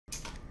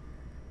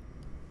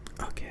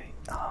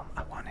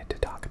I wanted to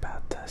talk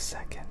about the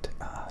second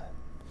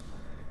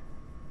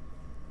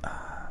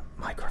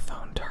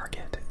microphone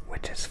target,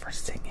 which is for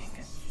singing.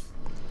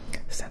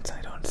 Since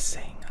I don't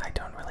sing, I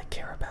don't really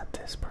care about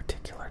this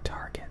particular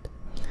target.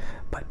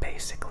 But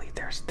basically,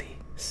 there's the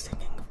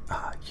singing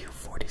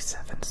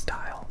U47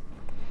 style.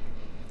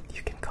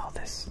 You can call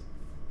this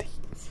the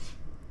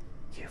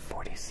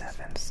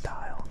U47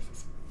 style.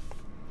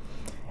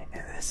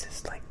 And this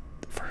is like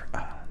for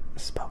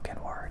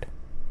spoken word.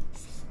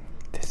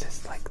 This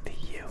is like the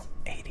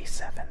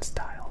U87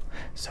 style.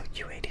 So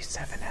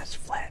U87 has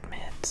flat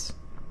mids.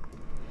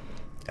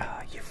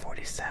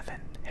 U47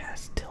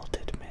 has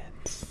tilted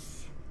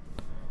mids.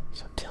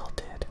 So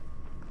tilted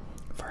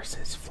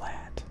versus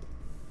flat.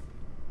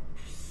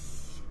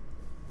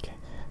 Okay,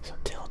 so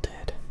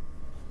tilted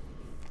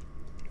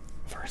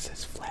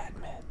versus flat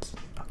mids.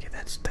 Okay,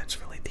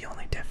 that's really the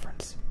only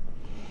difference.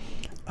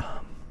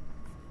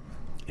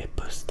 It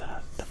boosts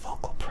the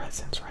vocal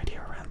presence right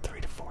here around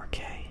 3 to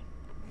 4K.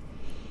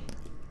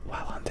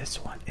 While on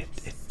this one,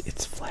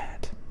 it's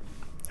flat.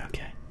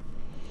 Okay,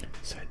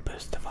 so it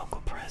boosts the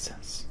vocal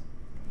presence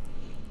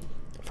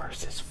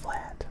versus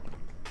flat.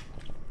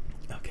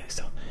 Okay,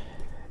 so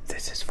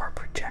this is for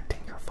projecting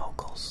your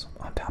vocals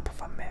on top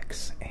of a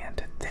mix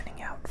and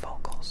thinning out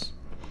vocals.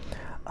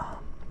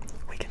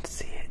 We can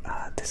see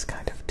this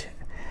kind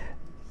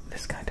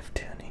of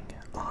tuning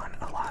on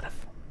a lot of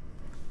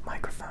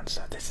microphones.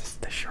 So this is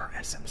the Shure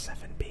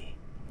SM7B,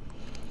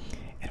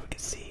 and we can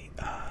see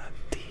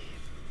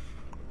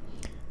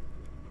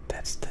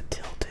that's the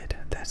tilt.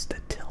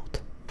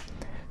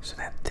 So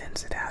that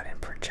thins it out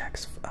and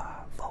projects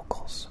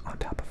vocals on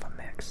top of a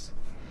mix.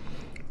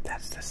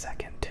 That's the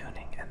second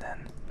tuning, and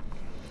then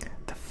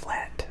the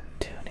flat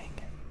tuning.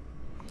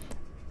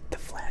 The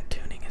flat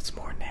tuning is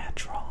more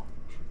natural.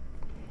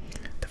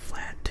 The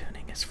flat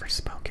tuning is for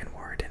spoken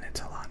word, and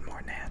it's a lot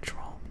more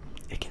natural.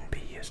 It can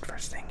be used for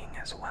singing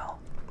as well.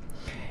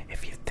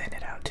 If you thin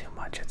it out too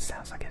much, it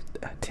sounds like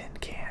a tin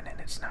can, and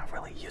it's not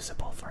really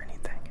usable for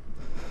anything.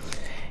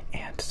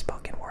 And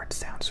spoken word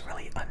sounds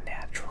really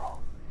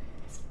unnatural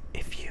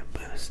if you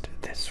boost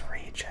this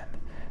region.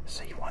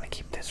 So you want to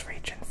keep this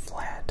region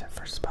flat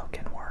for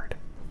spoken word.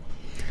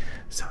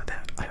 So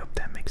I hope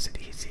that makes it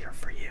easier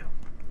for you.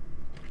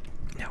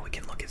 Now we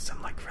can look at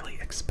some like really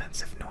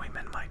expensive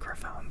Neumann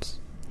microphones.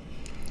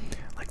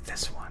 Like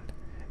this one.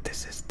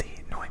 This is the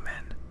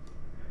Neumann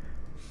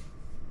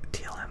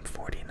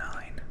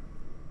TLM49.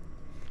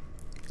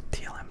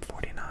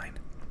 TLM49.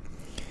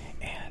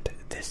 And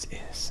this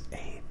is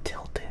a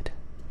tilted.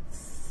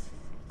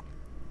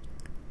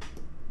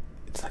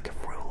 It's like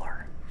a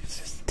ruler. It's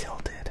just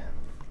tilted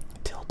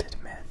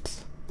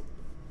mids.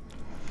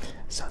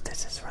 So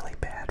this is really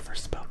bad for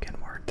spoken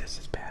word. This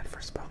is bad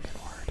for spoken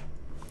word.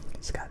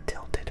 It's got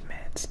tilted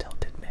mids.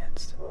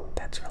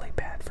 That's really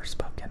bad for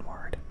spoken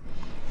word.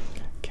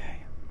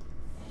 Okay.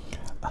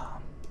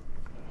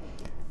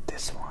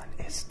 This one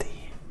is the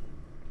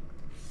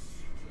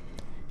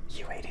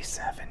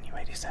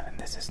U87.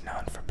 This is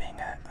known for being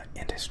an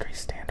industry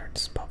standard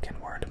spoken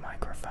word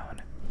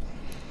microphone.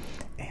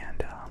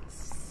 And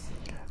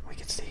we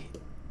can see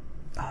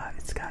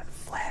it's got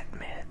flat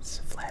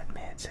mids.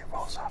 It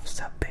rolls off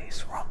sub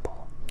bass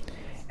rumble.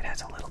 It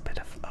has a little bit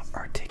of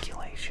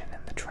articulation in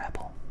the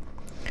treble.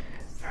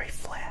 Very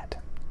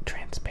flat,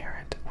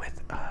 transparent,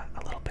 with a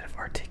little bit of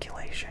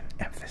articulation,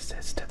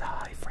 emphasis to the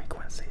high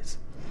frequencies.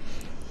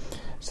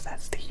 So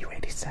that's the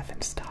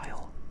U87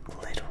 style,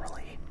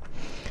 literally.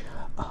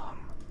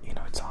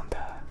 It's on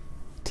the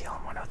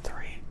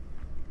TLM103.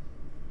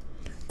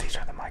 These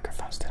are the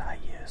microphones that I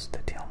use, the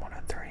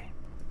TLM103.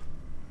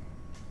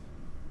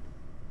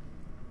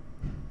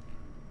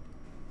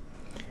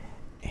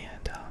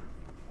 And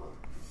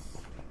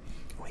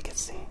we can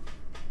see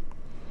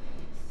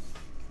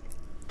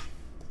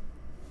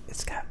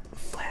it's got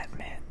flat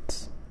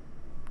mids,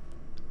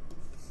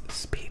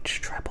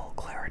 speech treble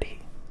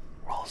clarity,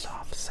 rolls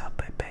off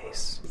sub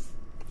bass.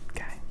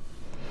 Okay.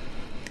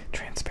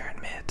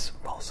 Transparent mids,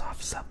 rolls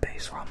off sub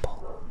bass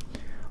rumble,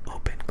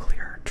 open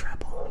clear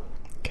treble.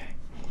 Okay.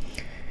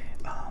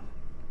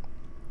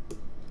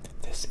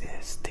 This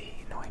is the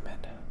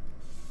Neumann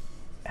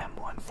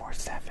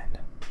M147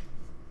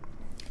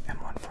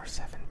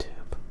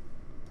 tube,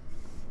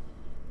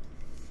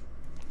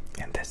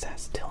 and this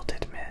has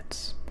tilted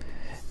mids.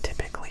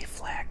 Typically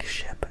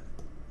flagship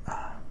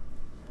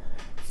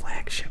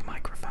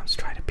microphones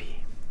try to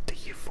be the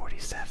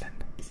U47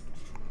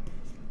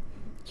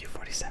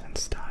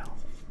 style.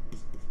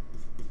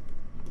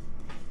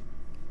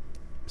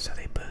 So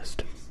they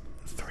boost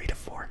 3 to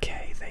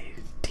 4K, they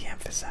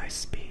de-emphasize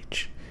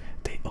speech,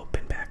 they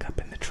open back up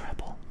in the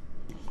treble.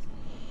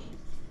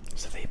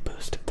 So they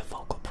boost the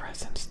vocal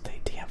presence,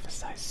 they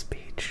de-emphasize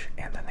speech,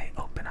 and then they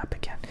open up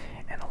again.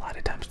 And a lot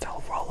of times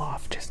they'll roll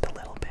off just a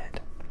little bit.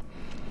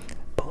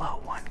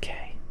 Below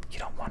 1K, you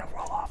don't want to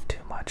roll off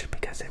too much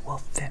because it will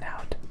thin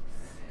out.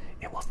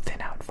 It will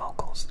thin out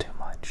vocals too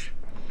much.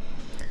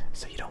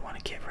 So you don't want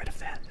to get rid of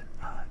that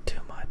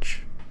too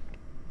much.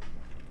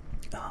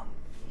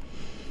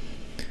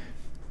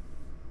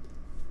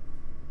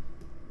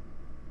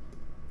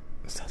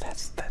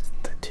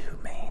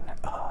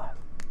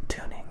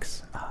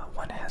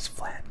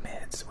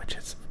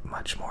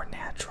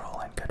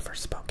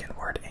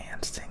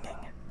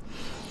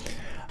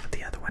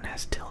 one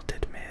has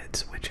tilted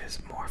mids, which is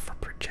more for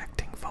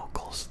projecting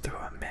vocals through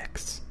a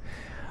mix.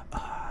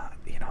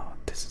 You know,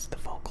 this is the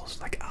vocals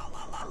like ah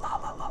la la la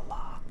la la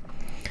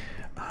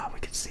la. We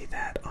can see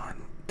that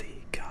on the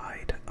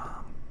guide.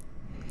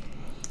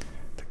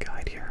 The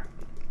guide here,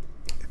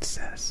 it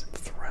says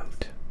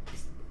throat,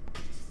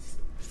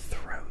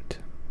 throat,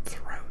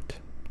 throat.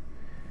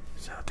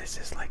 So this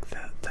is like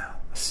the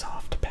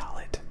soft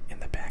palate in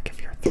the back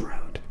of your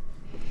throat.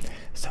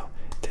 So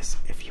this,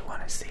 if you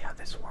want to see how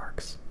this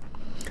works,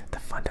 the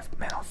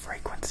fundamental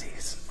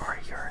frequencies are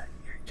your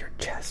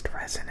chest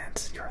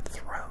resonance, your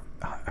throat.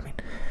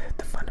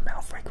 The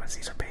fundamental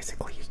frequencies are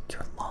basically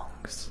your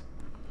lungs,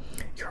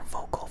 your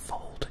vocal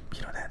fold.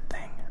 You know that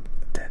thing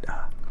that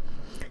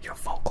your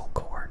vocal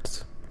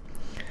cords.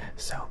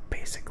 So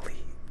basically,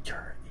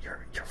 your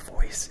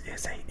voice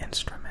is an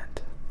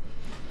instrument.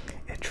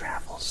 It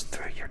travels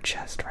through your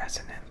chest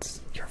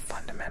resonance, your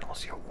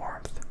fundamentals, your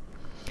warmth.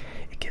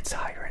 It gets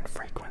higher in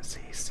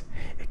frequencies.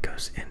 It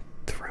goes in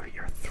through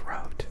your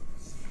throat.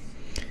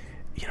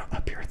 You know,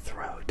 up your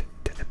throat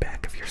to the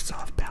back of your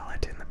soft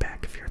palate, in the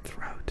back of your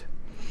throat.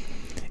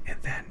 And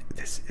then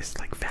this is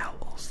like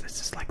vowels.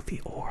 This is like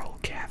the oral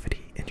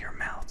cavity in your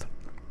mouth.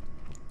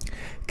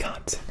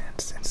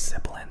 Consonants and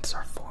sibilants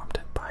are formed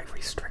by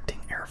restricting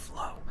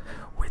airflow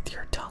with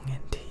your tongue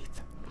and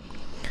teeth.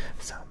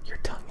 So your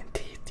tongue and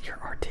teeth, your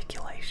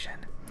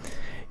articulation,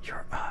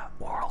 your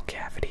oral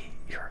cavity,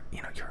 your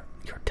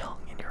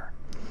tongue in your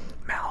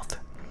mouth,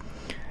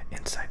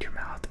 inside your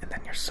mouth, and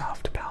then your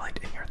soft palate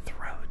in your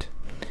throat,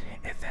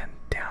 and then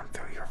down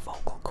through your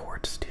vocal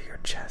cords to your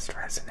chest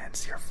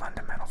resonance, your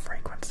fundamental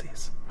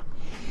frequencies.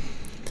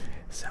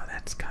 So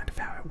that's kind of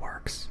how it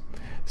works.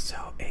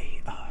 So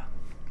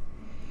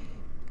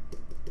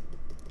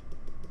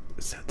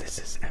so this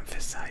is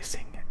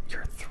emphasizing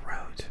your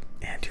throat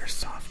and your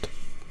soft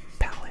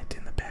palate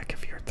in the back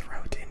of your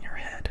throat in your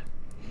head.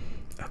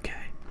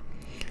 Okay?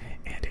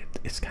 And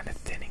it's kind of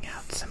thinning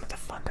out some of the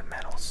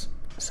fundamentals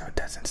so it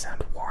doesn't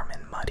sound warm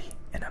and muddy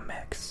in a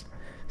mix.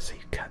 So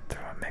you cut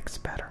through a mix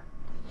better.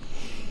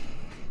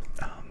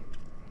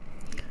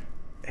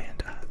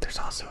 And there's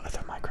also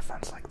other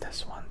microphones like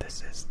this one.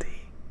 This is the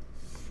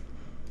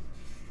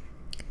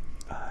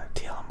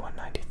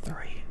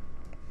TLM193.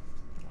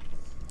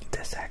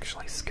 This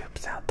actually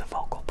scoops out the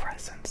vocal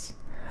presence.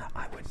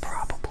 I would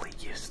probably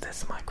use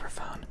this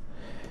microphone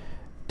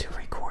to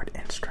record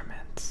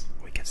instruments.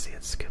 We can see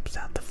it scoops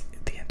out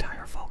the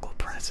entire vocal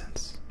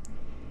presence.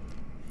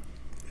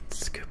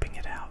 It's scooping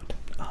it out.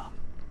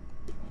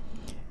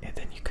 And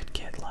then you could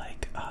get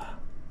like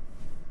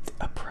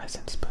a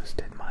presence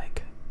boosted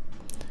mic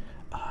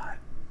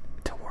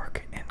to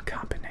work in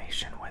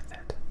combination with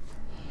it.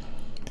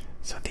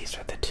 So these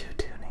are the two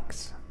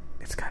tunings.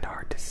 It's kind of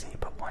hard to see,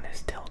 but one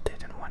is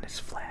tilted and one is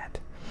flat.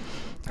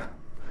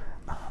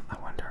 I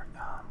wonder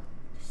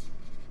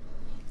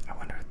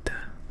if the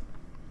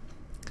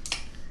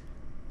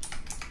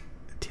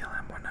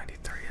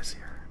TLM193 is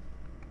here.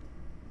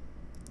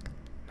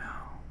 No.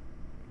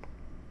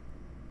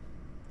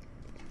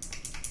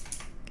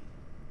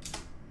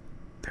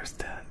 There's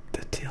the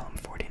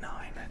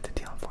TLM49. The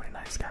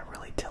TLM49's got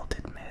really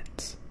tilted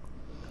mids.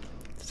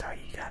 So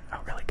you got a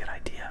really good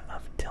idea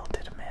of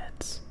tilted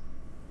mids.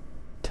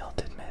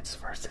 Tilted mids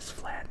versus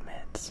flat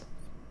mids.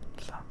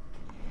 So,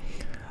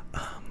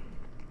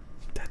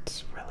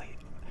 that's really,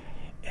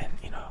 and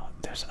you know,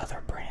 there's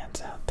other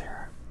brands out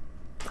there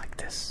like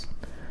this.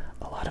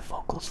 A lot of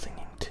vocal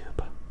singing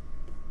tube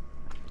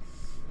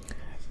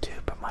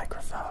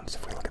microphones.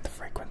 If we look at the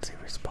frequency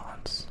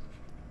response,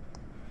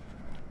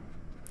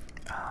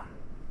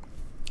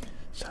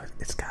 so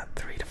it's got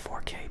 3 to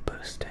 4K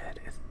boosted.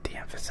 It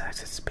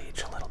de-emphasizes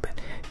speech a little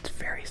bit. It's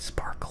very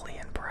sparkly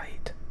and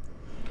bright.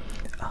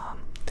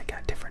 They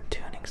got different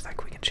tunings,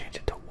 like we can change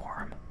it to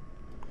warm,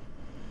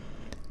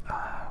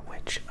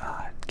 which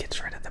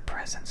gets rid of the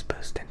presence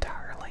boost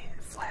entirely.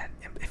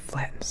 It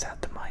flattens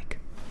out the mic.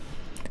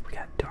 We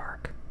got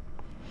dark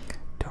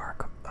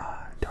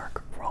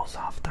rolls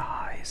off the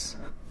highs.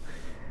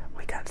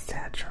 We got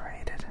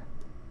saturated.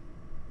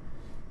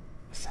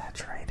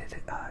 Saturated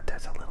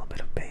does a little bit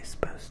of bass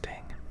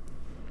boosting,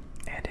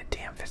 and it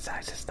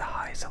de-emphasizes the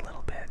highs a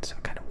little bit, so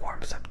it kind of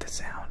warms up the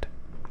sound.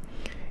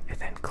 And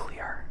then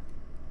clear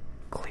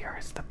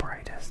is the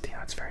brightest. You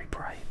know, it's very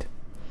bright.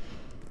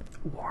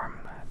 Warm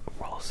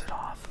rolls it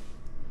off.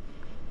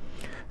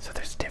 So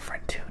there's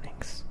different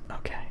tunings.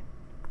 Okay.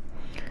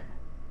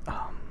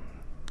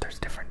 There's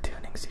different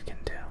tunings you can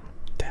do,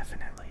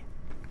 definitely,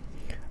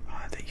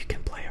 that you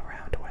can play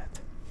around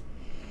with.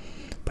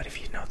 But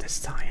if you know the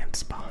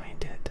science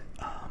behind it,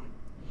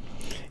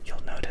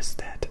 you'll notice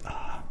that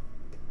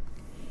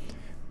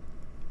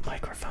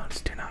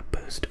microphones do not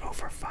boost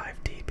over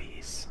 5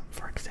 dBs,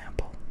 for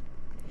example.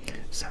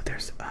 So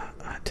there's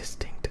a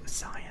distinct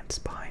science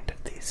behind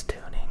these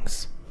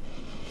tunings.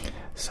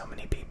 So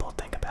many people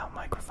think about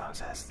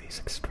microphones as these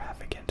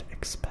extravagant,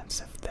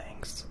 expensive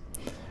things,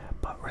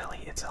 but really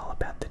it's all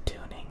about the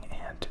tuning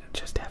and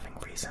just having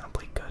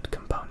reasonably good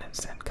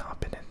components and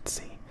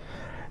competency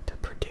to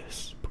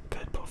produce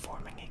good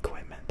performing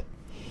equipment.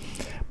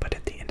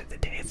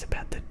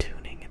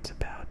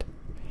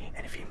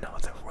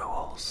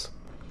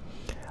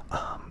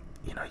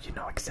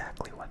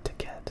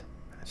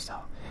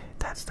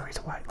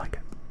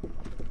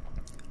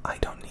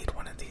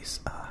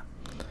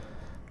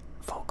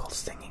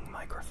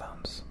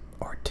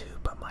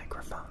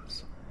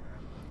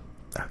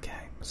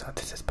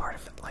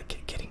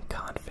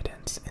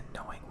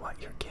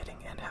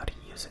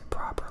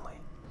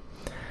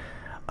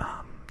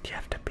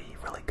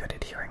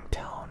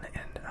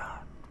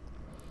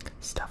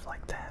 stuff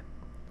like that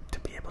to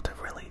be able to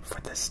really,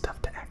 for this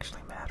stuff to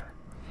actually matter.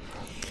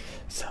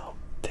 So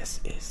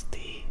this is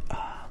the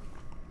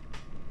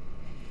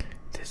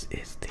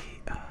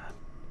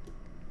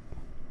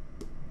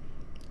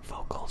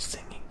vocal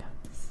singing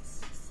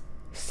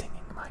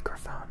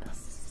microphone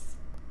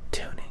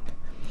tuning.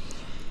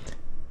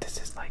 This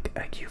is like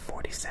a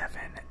Q47,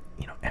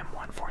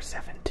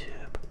 M147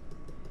 tube.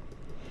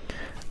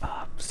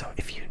 So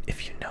if you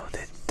know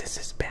that this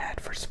is bad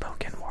for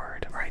spoken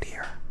word right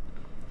here,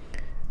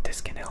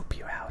 this can help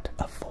you out.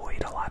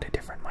 Avoid a lot of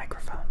different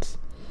microphones.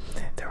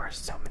 There are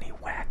so many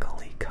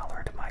wackily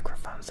colored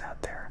microphones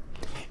out there.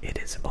 It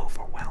is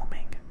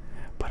overwhelming,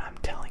 but I'm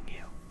telling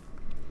you,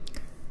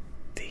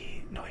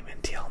 the Neumann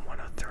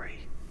TL103,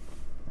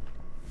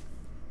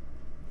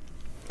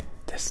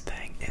 this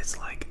thing is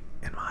like,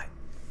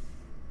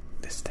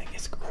 this thing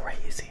is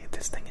crazy.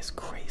 This thing is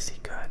crazy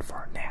good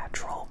for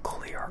natural,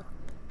 clear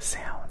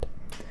sound.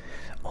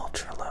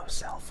 Ultra low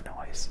self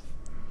noise.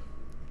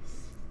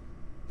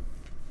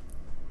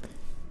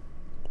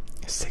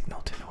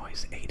 Signal to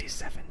noise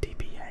 87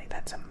 dBA.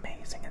 That's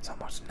amazing. It's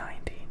almost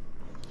 90.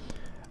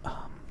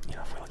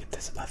 If we look at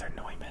this other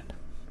Neumann,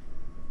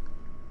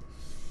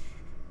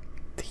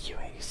 the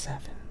U87,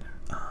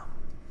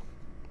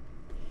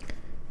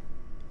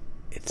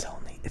 it's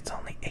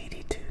only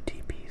 82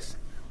 dBs.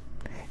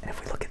 And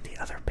if we look at the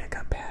other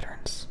pickup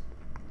patterns,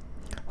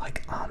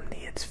 like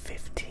Omni, it's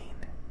 15.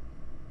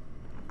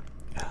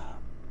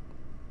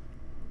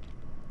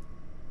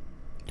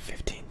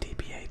 15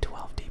 dBA,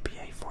 12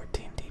 dBA,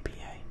 14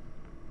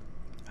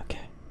 dBA.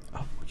 Okay.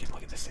 Oh, we can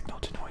look at the signal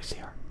to noise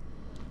here.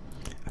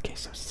 Okay,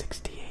 so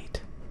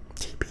 68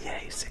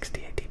 dBA,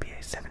 68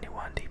 dBA,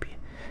 71 dB.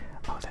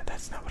 Oh,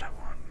 that's not what I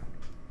want.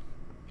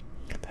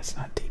 That's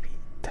not dBA.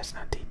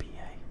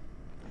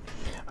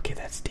 Okay,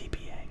 that's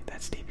dBA.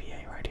 That's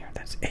dBA right here.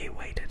 That's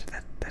A-weighted.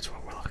 That's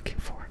what we're looking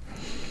for.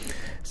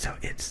 So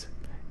it's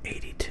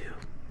 82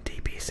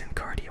 dBs in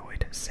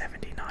cardioid,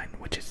 79,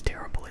 which is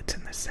terrible. It's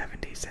in the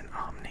 70s in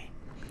Omni.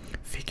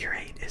 Figure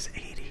 8 is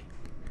 80.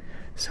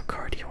 So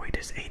cardioid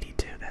is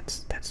 82.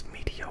 That's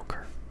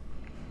mediocre.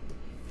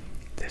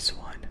 This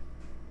one,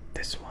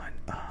 it's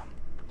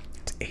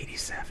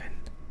 87.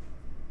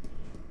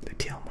 The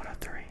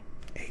TL103,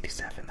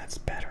 87. That's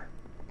better.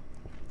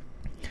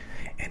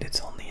 And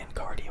it's only in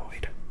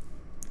cardioid.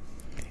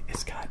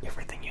 It's got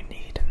everything you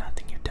need and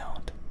nothing you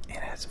don't. It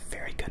has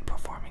very good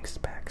performing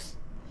specs.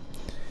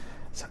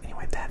 So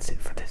anyway, that's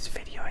it for this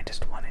video. I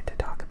just wanted to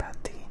talk about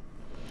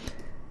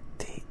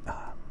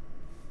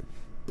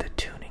the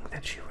tuning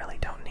that you really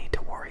don't need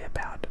to worry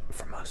about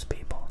for most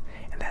people,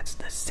 and that's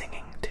the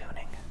singing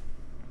tuning.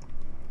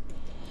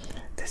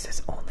 This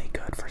is only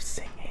good for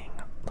singing,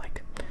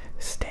 like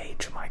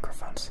stage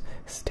microphones.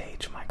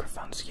 Stage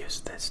microphones use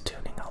this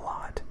tuning a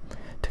lot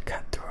to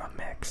cut through a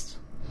mix.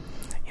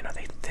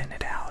 They thin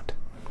it out.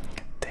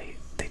 They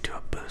do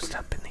a boost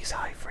up in these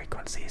high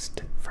frequencies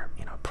for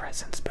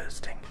presence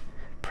boosting.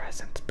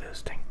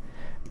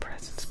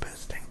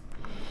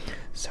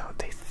 So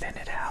they thin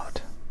it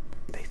out.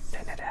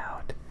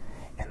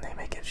 And they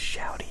make it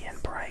shouty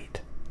and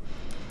bright.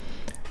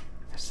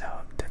 So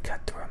to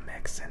cut through a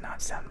mix and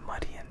not sound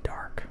muddy and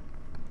dark.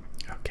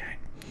 Okay.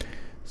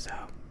 So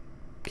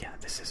yeah,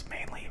 this is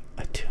mainly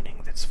a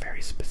tuning that's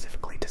very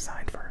specifically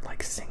designed for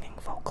like singing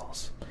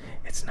vocals.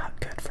 It's not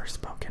good for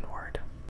spoken word.